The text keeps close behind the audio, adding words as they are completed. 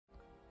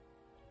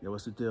Yo,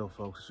 what's the deal,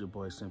 folks? It's your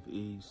boy Simp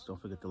Ease. Don't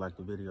forget to like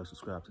the video,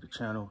 subscribe to the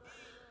channel.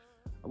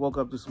 I woke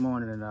up this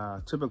morning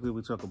and typically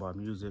we talk about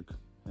music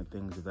and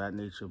things of that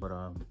nature, but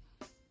I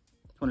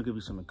want to give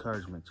you some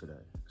encouragement today.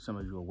 Some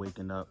of you are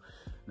waking up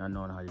not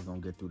knowing how you're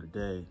going to get through the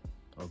day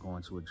or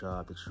going to a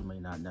job that you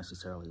may not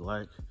necessarily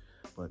like.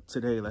 But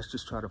today, let's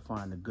just try to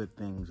find the good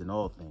things in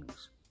all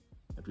things.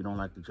 If you don't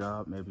like the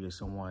job, maybe it's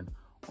someone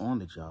on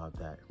the job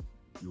that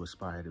you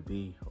aspire to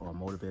be or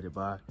motivated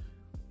by.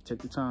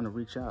 Take the time to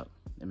reach out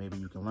and maybe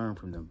you can learn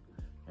from them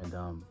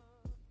and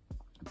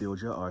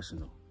build your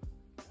arsenal.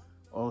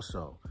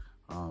 Also,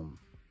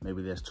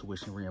 maybe there's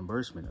tuition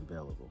reimbursement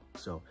available.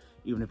 So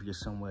even if you're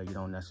somewhere you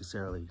don't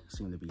necessarily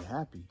seem to be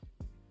happy,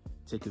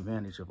 take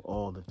advantage of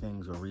all the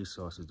things or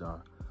resources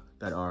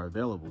that are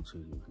available to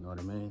you. You know what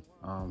I mean?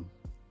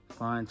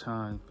 Find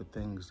time for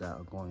things that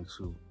are going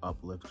to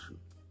uplift you.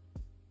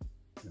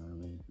 You know what I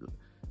mean?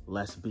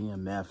 Less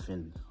BMF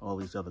and all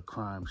these other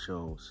crime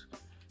shows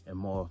and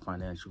more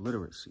financial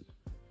literacy.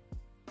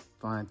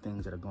 Find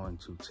things that are going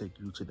to take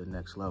you to the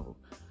next level.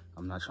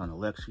 I'm not trying to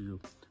lecture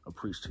you or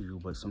preach to you,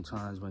 but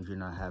sometimes when you're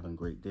not having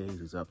great days,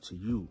 it's up to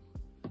you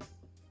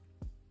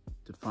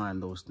to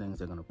find those things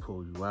that are going to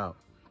pull you out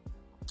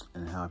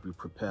and help you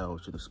propel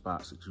to the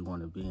spots that you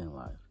want to be in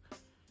life.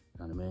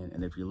 You know what I mean?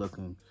 And if you're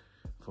looking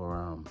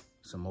for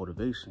some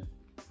motivation,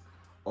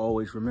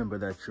 always remember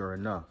that you're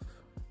enough.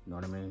 You know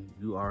what I mean?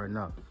 You are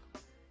enough.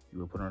 You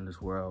were put on this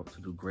world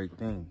to do great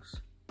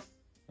things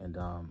and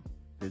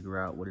figure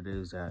out what it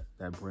is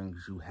that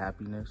brings you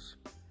happiness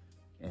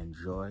and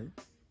joy,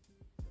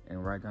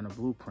 and write down a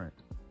blueprint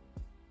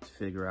to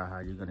figure out how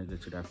you're going to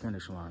get to that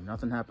finish line.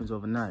 Nothing happens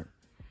overnight.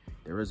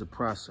 There is a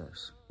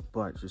process,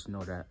 but just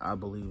know that I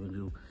believe in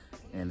you,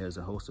 and there's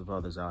a host of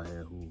others out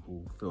here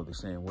who feel the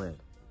same way.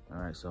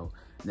 All right, so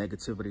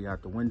negativity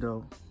out the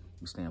window.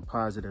 You staying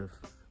positive.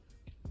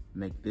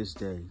 Make this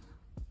day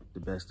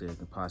the best day it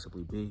can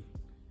possibly be,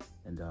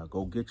 and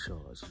go get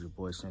yours. It's your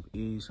boy Simp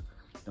Ease.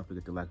 Don't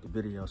forget to like the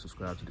video,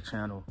 subscribe to the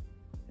channel,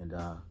 and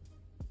gonna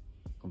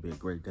be a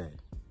great day.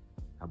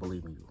 I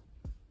believe in you.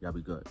 Y'all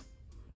be good.